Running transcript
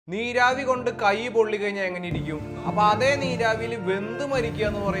നീരാവി കൊണ്ട് കൈ പൊള്ളി കഴിഞ്ഞാൽ എങ്ങനെ ഇരിക്കും? അപ്പൊ അതേ നീരാവിയിൽ വെന്ത് മരിക്കുക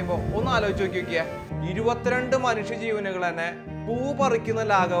എന്ന് പറയുമ്പോ ഒന്ന് ആലോചിച്ച് നോക്കിയ 22 മനുഷ്യജീവനുകൾ തന്നെ പൂ പറിക്കുന്ന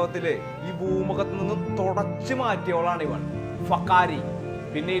ലാഘവത്തില് ഈ ഭൂമുഖത്ത് നിന്ന് തുടച്ചു മാറ്റിയവളാണ് ഇവൾ ഫക്കാരി.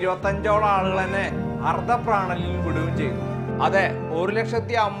 പിന്നെ 25ഓളം ആളുകൾ തന്നെ അർദ്ധപ്രാണലിൽ വിടുകയും ചെയ്തു. അതെ,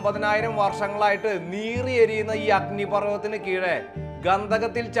 1,50,000 വർഷങ്ങളായിട്ട് നീറിയെരിയുന്ന ഈ അഗ്നിപർവ്വതത്തിന് കീഴെ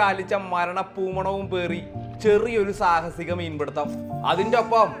ഗന്ധകത്തിൽ ചാലിച്ച മരണപ്പൂമണവും പേറി ചെറിയൊരു സാഹസിക മീൻപിടുത്തം. അതിന്റെ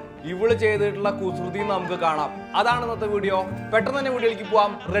ഒപ്പം ഇവള് ചെയ്തിട്ടുള്ള കുസൃതി നമുക്ക് കാണാം. അതാണ് ഇന്നത്തെ വീഡിയോ. പെട്ടെന്ന് തന്നെ വീഡിയോയിലേക്ക്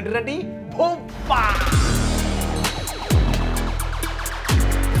പോവാം. Ready?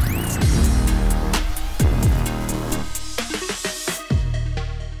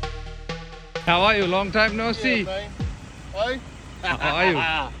 How are you? Long time no see. Hey. How are you?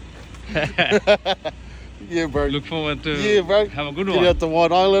 Yeah, bro. Look forward to bro. have a good Get one. out to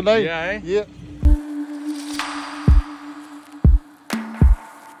White Island, eh? Yeah, eh? Yeah.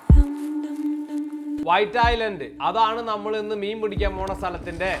 White island, അതാണ് നമ്മൾ ഇന്ന് മീൻ പിടിക്കാൻ പോണ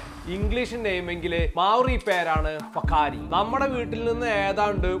സ്ഥലത്തിന്റെ English നെയിമെങ്കില് മാറി പേരാണ് ഫക്കാരി. നമ്മുടെ വീട്ടിൽ നിന്ന്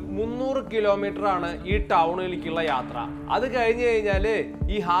ഏതാണ്ട് 300 കിലോമീറ്റർ ആണ് ഈ ടൗണിലേക്കുള്ള യാത്ര. അത് കഴിഞ്ഞു കഴിഞ്ഞാല്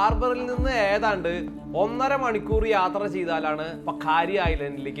ഈ ഹാർബറിൽ നിന്ന് ഏതാണ്ട് 1.5 മണിക്കൂർ യാത്ര ചെയ്താലാണ് ഫക്കാരി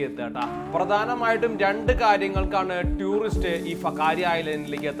ഐലൻഡിലേക്ക് എത്തുക. പ്രധാനമായിട്ടും 2 കാര്യങ്ങൾക്കാണ് ടൂറിസ്റ്റ് ഈ ഫക്കാരി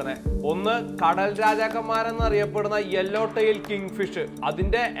ഐലൻഡിലേക്ക് എത്തണേ. ഒന്ന്, കടൽ രാജാക്കന്മാരെന്നറിയപ്പെടുന്ന യെല്ലോ ടെയിൽ കിങ്ഫിഷ്.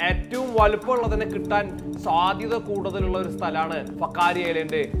 അതിന്റെ ഏറ്റവും വലുപ്പമുള്ളതിനെ കിട്ടാൻ സാധ്യത കൂടുതലുള്ള ഒരു സ്ഥലമാണ് ഫക്കാരി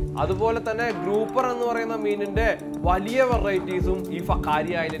ഐലൻഡ്. അതുപോലെ തന്നെ ഗ്രൂപ്പർ എന്ന് പറയുന്ന മീനിന്റെ വലിയ വെറൈറ്റീസും ഈ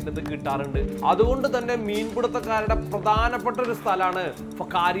ഫക്കാരി ഐലൻഡിൽ കിട്ടാറുണ്ട്. അതുകൊണ്ട് തന്നെ മീൻപിടുത്തക്കാരുടെ പ്രധാനപ്പെട്ട ഒരു സ്ഥലമാണ്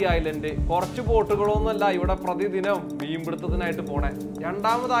ഫക്കാരി ഐലൻഡ്. കുറച്ച് ബോട്ടുകളൊന്നുമല്ല ഇവിടെ പ്രതിദിനം മീൻപിടുത്തത്തിനായിട്ട് പോണേ.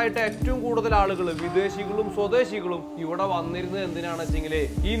 രണ്ടാമതായിട്ട് ഏറ്റവും കൂടുതൽ ആളുകൾ, വിദേശികളും സ്വദേശികളും ഇവിടെ വന്നിരുന്നത് എന്തിനാണെന്ന് വെച്ചെങ്കിൽ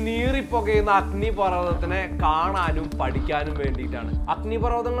ഈ നീറിപ്പുകയുന്ന അഗ്നിപർവ്വതത്തിനെ കാണാനും പഠിക്കാനും വേണ്ടിയിട്ടാണ്.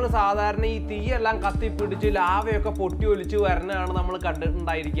 അഗ്നിപർവ്വതങ്ങൾ സാധാരണ ഈ തീയെല്ലാം കത്തിപ്പിടിച്ച് ലാവയൊക്കെ പൊട്ടി ഒലിച്ച് വരണതാണ് നമ്മൾ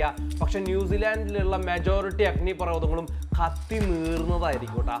കണ്ടിട്ടുണ്ടായിരിക്കുക. പക്ഷെ ന്യൂസിലാൻഡിലുള്ള മെജോറിറ്റി അഗ്നിപർവ്വതങ്ങളും കത്തി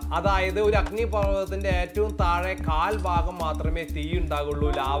നീർന്നതായിരിക്കും കേട്ടോ. അതായത് ഒരു അഗ്നിപർവ്വതത്തിന്റെ ഏറ്റവും താഴെ 1/4 ഭാഗം മാത്രമേ തീ ഉണ്ടാകുള്ളൂ,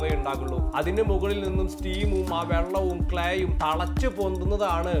 ലാവ ഉണ്ടാകുള്ളൂ. അതിന് മുകളിൽ നിന്നും സ്റ്റീമും ആ വെള്ളവും ക്ലേയും തളച്ചു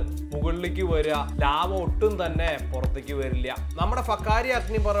പൊന്തുന്നതാണ് മുകളിലേക്ക് വരിക. ലാവ ഒട്ടും തന്നെ പുറത്തേക്ക് വരില്ല. നമ്മുടെ ഫക്കാരി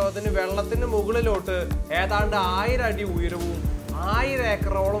അഗ്നിപർവ്വതത്തിന് വെള്ളത്തിന് മുകളിലോട്ട് ഏതാണ്ട് 1000 അടി ഉയരവും 1000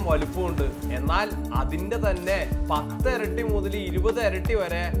 ഏക്കറോളം വലുപ്പമുണ്ട്. എന്നാൽ അതിന്റെ തന്നെ 10 ഇരട്ടി മുതൽ 20 ഇരട്ടി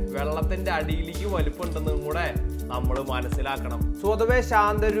വരെ വെള്ളത്തിന്റെ അടിയിലേക്ക് വലുപ്പമുണ്ടെന്നും കൂടെ നമ്മൾ മനസ്സിലാക്കണം. സ്വതവേ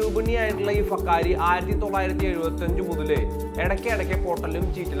ശാന്തരൂപിണിയായിട്ടുള്ള ഈ ഫക്കാരി 1975 മുതൽ ഇടയ്ക്ക് പൊട്ടലും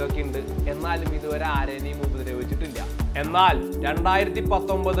ചീറ്റലും ഒക്കെ ഉണ്ട്. എന്നാലും ഇതുവരെ ആരെയും ഉപദ്രവിച്ചിട്ടില്ല. എന്നാൽ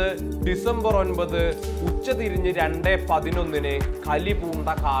 2019 ഡിസംബർ 9 ഉച്ചതിരിഞ്ഞ് 2:11 കലി പൂണ്ട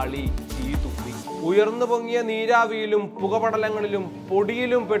കാളി തീ തുപ്പി. ഉയർന്നു പൊങ്ങിയ നീരാവിയിലും പുകപടലങ്ങളിലും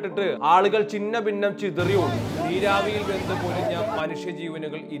പൊടിയിലും പെട്ടിട്ട് ആളുകൾ ചിന്ന ഭിന്നം ചിതറിയോടി. നീരാവിയിൽ വെന്ത് പൊലിഞ്ഞ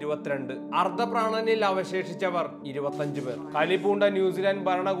മനുഷ്യജീവനുകൾ 22, അർദ്ധപ്രാണനിൽ അവശേഷിച്ചവർ 25 പേർ. കലിപൂണ്ട ന്യൂസിലാൻഡ്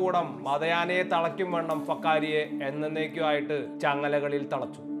ഭരണകൂടം മതയാനയെ തളയ്ക്കും വണ്ണം ഫക്കാരിയെ എന്നേക്കുമായിട്ട് ചങ്ങലകളിൽ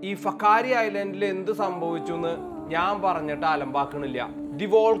തളച്ചു. ഈ ഫക്കാരി ഐലൻഡിൽ എന്ത് സംഭവിച്ചു എന്ന് ഞാൻ പറഞ്ഞിട്ട് അലമ്പാക്കണില്ല. ദി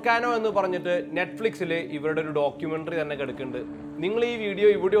വോൾക്കാനോ എന്ന് പറഞ്ഞിട്ട് നെറ്റ്ഫ്ലിക്സിൽ ഇവരുടെ ഒരു ഡോക്യുമെന്ററി തന്നെ കിടക്കുന്നുണ്ട്. നിങ്ങൾ ഈ വീഡിയോ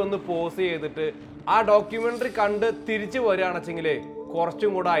ഇവിടെ ഒന്ന് പോസ് ചെയ്തിട്ട് ആ ഡോക്യുമെന്ററി കണ്ട് തിരിച്ചു വരികയാണെച്ചെങ്കിൽ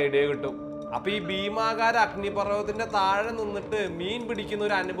കുറച്ചും കൂടെ ഐഡിയ കിട്ടും. അപ്പൊ ഈ ഭീമാകാര അഗ്നിപർവ്വതത്തിന്റെ താഴെ നിന്നിട്ട് മീൻ പിടിക്കുന്ന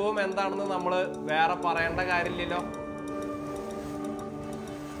ഒരു അനുഭവം എന്താണെന്ന് നമ്മൾ വേറെ പറയേണ്ട കാര്യമില്ലല്ലോ.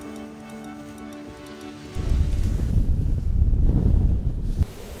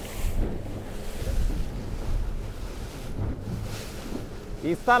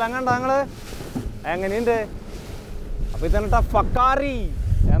 ഈ സ്ഥലം കണ്ട നിങ്ങള് എങ്ങനെയുണ്ട്? അപ്പൊ ഇതന്നെ ഫക്കാരി,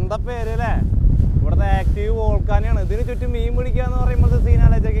 എന്താ പേര് അല്ലേ? ഇവിടുത്തെ ആക്റ്റീവ് വോൾക്കാനാണ്. ഇതിന് ചുറ്റും മീൻ പിടിക്കുക എന്ന് പറയുമ്പോഴത്തെ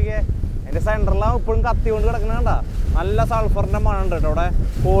സീനാലോചിക്കൊക്കെ അതിന്റെ സെന്ററിലാണ് ഇപ്പോഴും കത്തി കൊണ്ട് കിടക്കണ കണ്ട. നല്ല സൾഫറിന്റെ മണം ഉണ്ട് കേട്ടോ ഇവിടെ.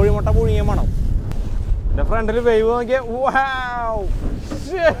 കോഴിമുട്ട പുഴുങ്ങിയ മണം. എന്റെ ഫ്രണ്ടിൽ വേവ് നോക്കിയ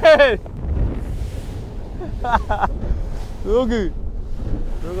നോക്ക്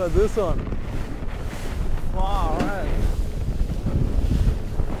this one. Wow.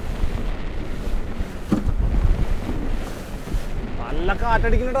 നല്ല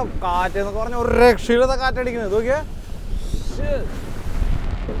കാറ്റടിക്കുന്നുണ്ടോ? കാറ്റ് എന്നൊക്കെ പറഞ്ഞ ഒരു രക്ഷയില്ലാത്ത കാറ്റടിക്കുന്നത്. നോക്കിയേ,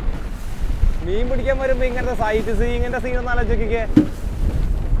 മീൻ പിടിക്കാൻ വരുമ്പോ ഇങ്ങനത്തെ സൈറ്റ് സീയിങ്ങിന്റെ സീനൊന്നും ആലോചിക്കേ.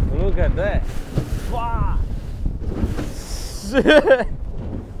 നോക്കട്ടെ,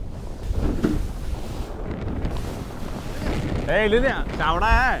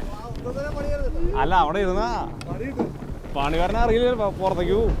 അവിടെ അല്ല, അവിടെ ഇരുന്നാ പണി വരണ അറിയില്ല,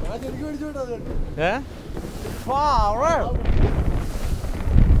 പുറത്തേക്ക് പോവും.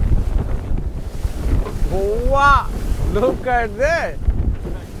 Wow! Look at this!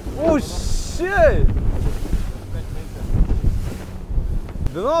 Oh shit!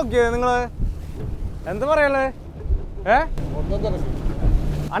 ഇത് നോക്കിയേ നിങ്ങള് എന്താ പറയല്ലേ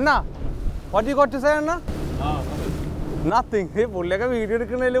അണ്ണ what you got to say അണ്ണ nothing പുള്ളിയൊക്കെ വീഡിയോ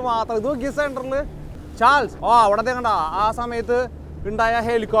എടുക്കുന്നതിൽ മാത്രം ഇത് നോക്കിയ സെന്ററിൽ ചാൾസ് അവിടെ കണ്ട ആ സമയത്ത് ഉണ്ടായ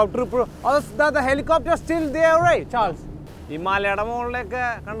helicopter helicopter still there right Charles ഈ മലയുടെ മുകളിലൊക്കെ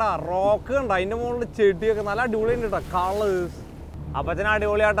കണ്ട റോക്ക് കണ്ട അതിന്റെ മുകളിൽ ചെടിയൊക്കെ നല്ല അടിപൊളിയുണ്ട് കേട്ടോ കളേഴ്സ് അപ്പച്ചന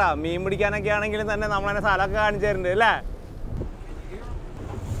അടിപൊളിയാട്ടാ മീൻ പിടിക്കാനൊക്കെ ആണെങ്കിലും തന്നെ നമ്മളതിനെ സ്ഥലമൊക്കെ കാണിച്ചു തരുന്നുണ്ട് അല്ലേ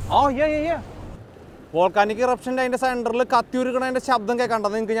വോൾക്കാനിക് ഇറപ്ഷൻ്റെ അതിന്റെ സെന്ററിൽ കത്തിയുരുക്കണതിന്റെ ശബ്ദം കേൾക്കണ്ട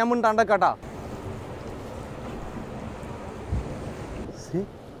നിങ്ങൾക്ക് ഞാൻ മിണ്ടാണ്ട് കേട്ടാ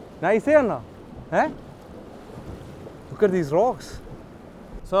Nice no? Look at these rocks.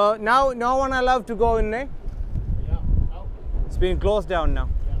 So now no one allowed to go in, eh? Yeah. No. It's been closed down now.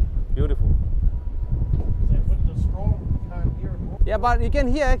 Beautiful. They put the strong, you can't hear it more. Yeah, but you can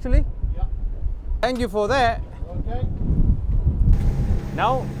hear actually. Yeah. Thank you for that. Okay.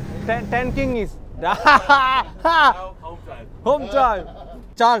 Now 10 king is Now, home time. home time.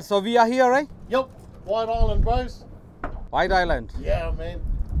 Charles, so we are here, right? Yep. White Island, boys. White Island. Yeah, man.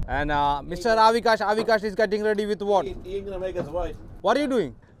 And Mr. Avikash is getting ready with what? He ain't gonna make us wait. What are you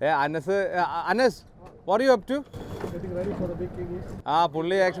doing? Yeah, Anas, what are you up to? Getting ready for the big king.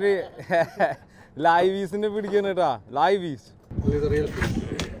 Pulli actually live is in the video, live is. Who's the real king?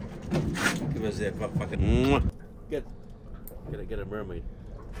 Give us that fucking. Get a mermaid.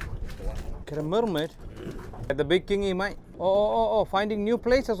 Get a mermaid? The big king he might. Oh, finding new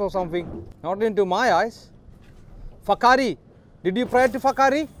places or something. Not into my eyes. Whakaari. Did you pray to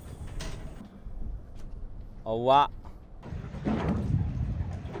Whakaari? Oh wow.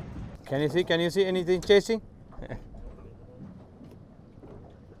 Can you see anything chasing?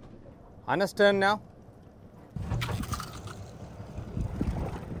 Understand now?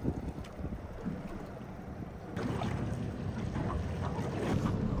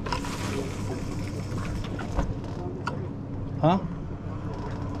 Huh?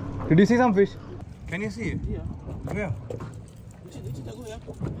 Did you see some fish? Can you see it? Yeah. Where?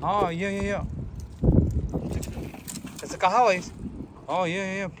 Oh, yeah. It's a kahawais. Oh,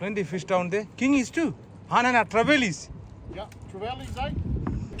 yeah. Plenty fish down there. King is too. No, Travelis. Yeah, Trevelli's, eh?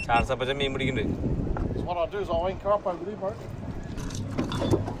 Charles, I'm going to So what I'll do is I'll anchor up over there, bro.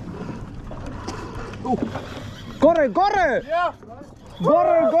 Gore! Yeah.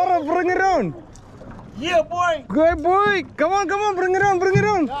 Gore, bring it on. Yeah, boy. Good boy. Come on, bring it on.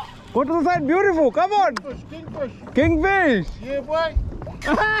 Yeah. Go to the side, beautiful. Come on. Kingfish. Kingfish. Yeah, boy.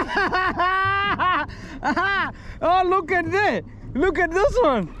 Oh, look at that. Look at this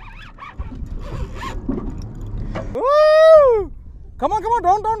one. Woo! Come on.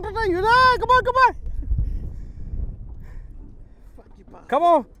 Don't touch you. Come on. Come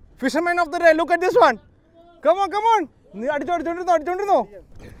on. Fisherman of the day. Look at this one. Come on. Adichondu.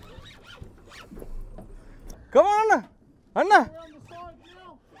 Come on, Anna.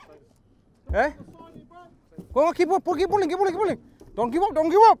 Eh? Go on, keep pulling. Don't give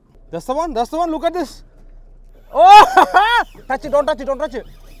up. That's the one. Look at this. Oh! Don't touch it.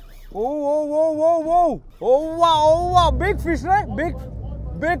 Oh, wow. Big fish, right?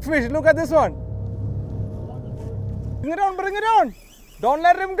 Big fish. Look at this one. Bring it on. Don't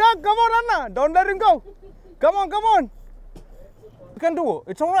let him go. Come on, Anna. Don't let him go. Come on. You can do it.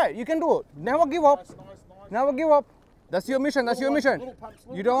 It's all right. You can do it. Never give up. Never give up. That's your mission.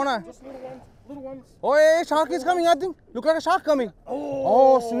 You don't wanna. Just little ones. Oh, hey, shark is coming, I think. Look like a shark coming.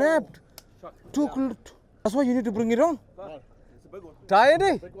 Oh, snapped. Too close. That's why you need to bring it on. It's a big one. Try it,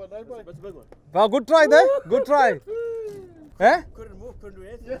 eh? Big one, no, boy. That's a big one. Wow, good try there. Good try. Eh? Couldn't move, couldn't do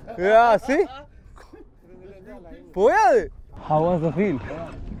anything. Yeah, see? Poya. How was the feel?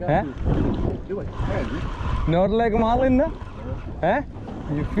 Eh? Not like Marlin, no? Eh?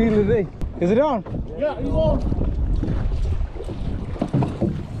 You feel it, eh? Is it on? Yeah, he's on.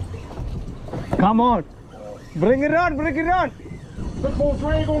 Come on. Bring it on. Put more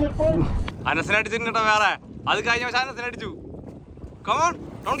drag on it, bro. Anasana didn't have a Come on,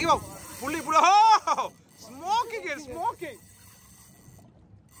 don't give up. Pull it. Oh! Smoking.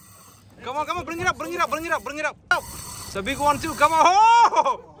 Come on, bring it up. It's a big one too. Come on.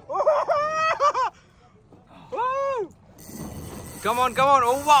 Oh! Come on.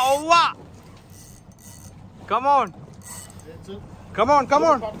 Oh, wow. Come on. That's it. Come on.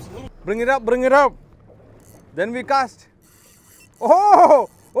 Bring it up. Then we cast. Oh,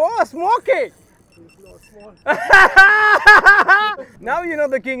 smoking. Now you know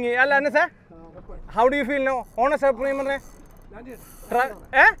the king. How do you feel now? Honest opinion.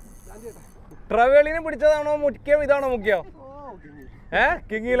 Traveling in Pudicano Mukio without a Mukio.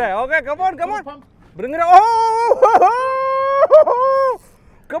 Kingy. Okay, come on. Bring it on. Oh!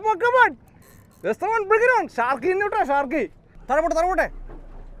 Come on. That's the one, bring it on. Sharky. Tarabote.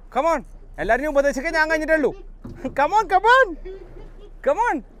 Come on. Ellarium but the second young and you Come on.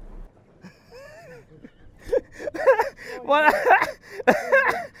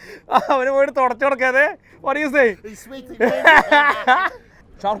 What do you say? He's sweet.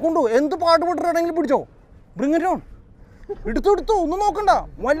 Sharkundo, end the part of running Pujo. Bring it on. It's too, no Kanda.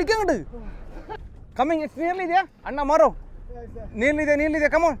 Why you can't do? Coming, it's nearly there. And tomorrow. Nearly there.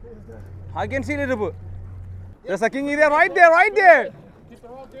 Come on. I can see it. There's a king there, right there. Keep the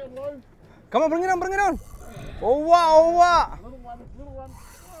rod down low. Come on, bring it on. Over. Little one.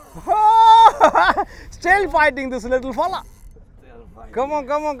 Oh, still fighting this little fella. Come on.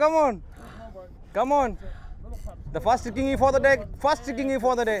 The first kingy for the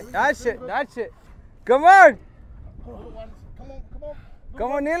day. That's it. Come on. Little ones.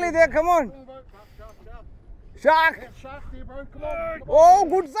 Come on, nearly there. Come on. Shark. Shark there, bro. Come on. Oh,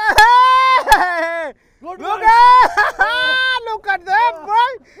 good side. Look at that,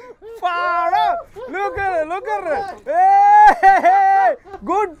 boy. Far up. Look at it. Hey,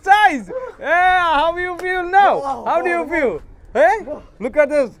 good size. Hey, how do you feel now? How do you feel? Hey, look at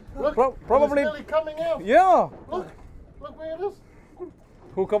this. Probably. It's nearly coming out. Yeah. Look where it is.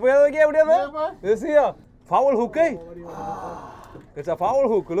 Hook up here again. Yeah, bro. This here. Foul hook, eh? It's a foul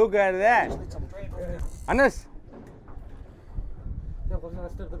hook. Look at that. Anas.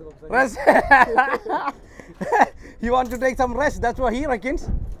 Rest. You want to take some rest? That's what he reckons.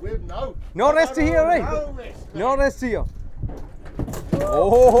 No rest here, right? No rest here.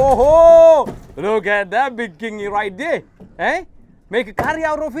 Oh, look at that big kingy right there. Eh? Make a curry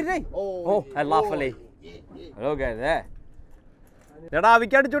out of it, eh? Oh, I laughly. Look at that. We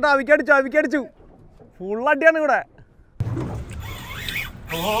catch you. Full of dinner.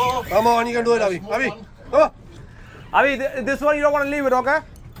 Come on, you can do it, Avi. Come on. Avi, this one you don't want to leave it, okay?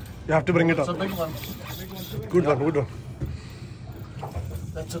 You have to bring it up. It's a big one. Good one.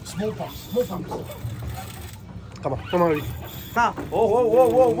 That's a small pump. Come on, Avi.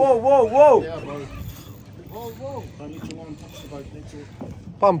 Whoa. Yeah, bro. Whoa. Don't let your line touch the boat. That's it.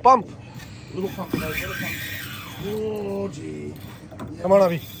 Pump. Little pump, bro. Oh, gee. Come on,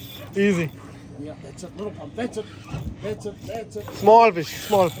 Avi. Easy. Yeah, that's it. Little pump. That's it. Small fish.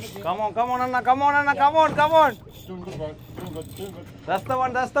 Come on, Anna. Come on. Doing good, bro. Doing good. That's the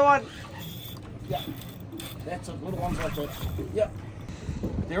one. Yeah. That's it. Little ones like that. Yeah.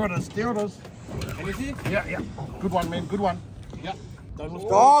 There it is. Can you see? Yeah. Good one, man. Good one. Yeah. Don't lift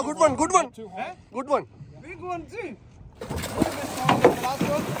Oh, good one. too high. Good one. Big one, see?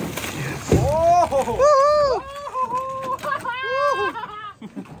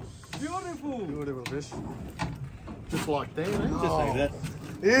 Beautiful fish. Just like that, eh? Just like that.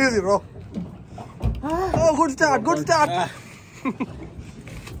 Easy, bro. Oh, good start.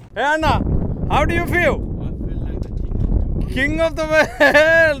 Hey, Anna, how do you feel? King of the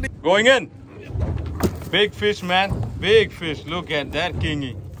world. Going in. Big fish, man. Big fish. Look at that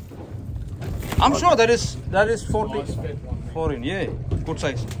kingy. I'm sure that is 44 in. Yeah, good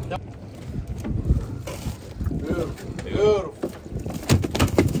size. Beautiful.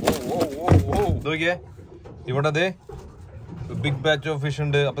 നോക്കിയേ ഇവിടെ ദേ big batch of fish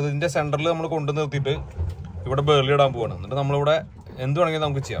ഉണ്ട്. അപ്പോൾ ഇതിന്റെ സെന്ററിൽ നമ്മൾ കൊണ്ടു നിർത്തിയിട്ട് ഇവിടെ ബേർലി ഇടാൻ പോവാണ്. എന്നിട്ട് നമ്മളിവിടെ എന്ത് വേണമെങ്കിലും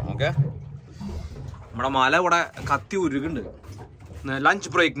നമുക്ക് ചെയ്യാം. ഓക്കെ, നമ്മുടെ മല ഇവിടെ കത്തി ഉരുകുണ്ട്. Lunch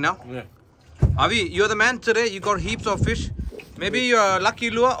break now. Avi, you are the man today. You got heaps of fish. Maybe you are lucky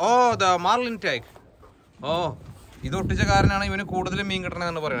lure. Oh, the marlin tag. Oh, ഇത് ഒട്ടിച്ച കാരനാണ് ഇവന് കൂടുതൽ മീൻ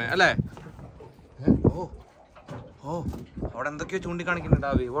കിട്ടണമെന്ന് പറയണേ അല്ലേ? അവിടെ എന്തൊക്കെയോ ചൂണ്ടിക്കാണിക്കുന്നുണ്ട്.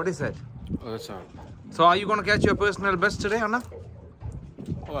 Avi, what is that? Oh, that's all right. So are you going to catch your personal best today, Anna?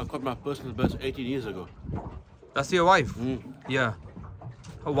 Oh, I caught my personal best 18 years ago. That's your wife? Yeah.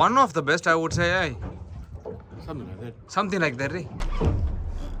 One of the best, I would say. Eh? Something like that, eh?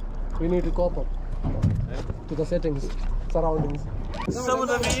 We need to cope up to the settings, surroundings. Some of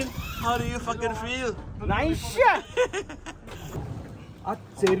the mean, how do you fucking feel? Nice.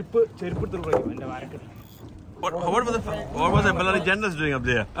 What was the bloody genders doing up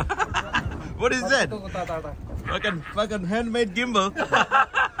there? What is that? Fucking handmade gimbal.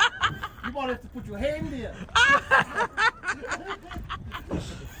 You might have to put your hand there.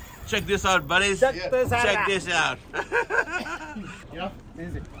 Check this out, buddies. Check this out. Yeah,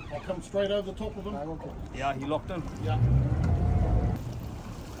 easy. I'll come straight over the top of him. Yeah, he locked in. Yeah.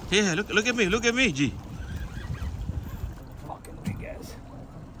 Yeah, look at me, G. Fucking big ass.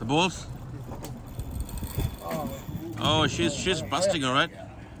 The balls. Oh, she's busting, all right.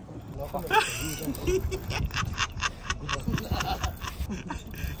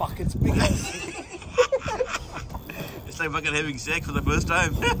 Fuck, it's big. It's like fucking having sex for the first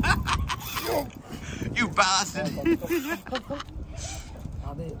time. You bastard.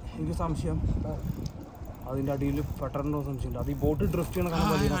 അതെ എനിക്ക് സംശയം അതിന്റെ അടിയിൽ പെട്ടെന്ന് സംശയമുണ്ട് അത് ഈ boat drift ചെയ്യണ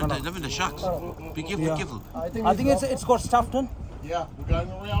Never the sharks. Be careful, be careful. I think it's got stuffed in. Yeah, we're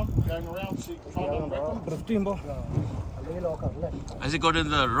going around, see, trying to wreck them. Drift ചെയ്യുമ്പോൾ Has it got in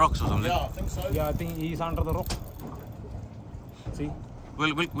the rocks or something? Yeah, I think so. Yeah, I think he's under the rock. See?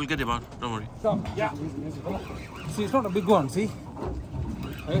 We'll get him out. Don't worry. So, yeah. See, it's not a big one. See?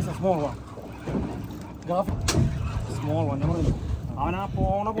 It's a small one. Small one.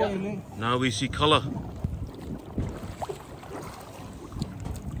 Now we see color.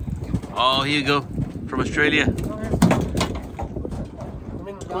 Oh, here you go. From Australia. I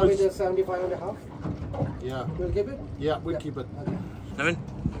mean, now it is 75.5. Yeah. We'll keep it? Yeah, we'll keep it. Nevin?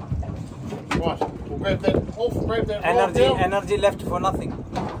 Right. We'll grab that off, grab that Energy left for nothing.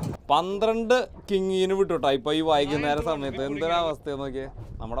 12 കിങ്ങിന് വിട്ടുട്ടോ ഇപ്പൊ ഈ വൈകുന്നേര സമയത്ത് എന്തൊരവസ്ഥ നോക്കിയേ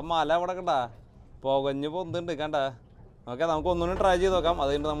നമ്മുടെ മല അവിടെ കണ്ടാ പുകഞ്ഞ് പൊന്തുണ്ട് കണ്ട ഓക്കെ നമുക്ക് ഒന്നുകൂടി ട്രൈ ചെയ്ത് നോക്കാം അത്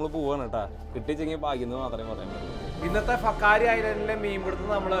കഴിഞ്ഞിട്ട് നമ്മൾ പോവാണ് കേട്ടാ കിട്ടിച്ചെങ്കിൽ ഭാഗ്യം മാത്രമേ പറയുന്നുള്ളൂ ഇന്നത്തെ ഫക്കാരി ഐലൻഡിലെ മീൻപിടുത്തം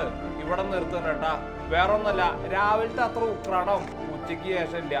നമ്മള് ഇവിടെ നിർത്തുന്നു കേട്ടാ വേറെ ഒന്നല്ല രാവിലത്തെ അത്ര ഉക്രാടം ഉച്ചയ്ക്ക്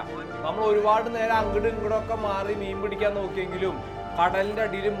ശേഷം ഇല്ല നമ്മൾ ഒരുപാട് നേരം അങ്ങോട്ടും ഇങ്ങോട്ടൊക്കെ മാറി മീൻ പിടിക്കാൻ നോക്കിയെങ്കിലും കടലിന്റെ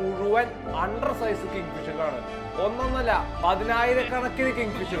അടിയിൽ മുഴുവൻ അണ്ടർ സൈസ് കിങ്ഫിഷുകളാണ് ഒന്നൊന്നല്ല 10,000-കണക്കിന്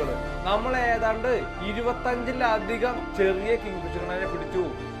കിങ്ഫിഷുകൾ നമ്മൾ ഏതാണ്ട് 25-ലധികം ചെറിയ കിങ്ഫിഷുകളെ പിടിച്ചു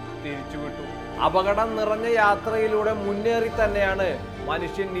തിരിച്ചു വിട്ടു അപകടം നിറഞ്ഞ യാത്രയിലൂടെ മുന്നേറി തന്നെയാണ്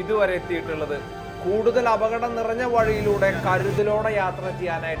മനുഷ്യൻ ഇതുവരെ എത്തിയിട്ടുള്ളത് കൂടുതൽ അപകടം നിറഞ്ഞ വഴിയിലൂടെ കരുതലോടെ യാത്ര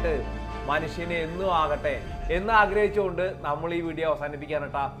ചെയ്യാനായിട്ട് മനുഷ്യന് എന്നും ആകട്ടെ എന്ന് ആഗ്രഹിച്ചുകൊണ്ട് നമ്മൾ ഈ വീഡിയോ അവസാനിപ്പിക്കാൻ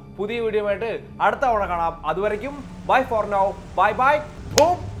കേട്ടാ പുതിയ വീഡിയോ ആയിട്ട് അടുത്ത തവണ കാണാം അതുവരയ്ക്കും by for now bye bye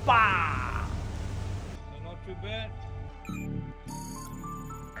Not too bad.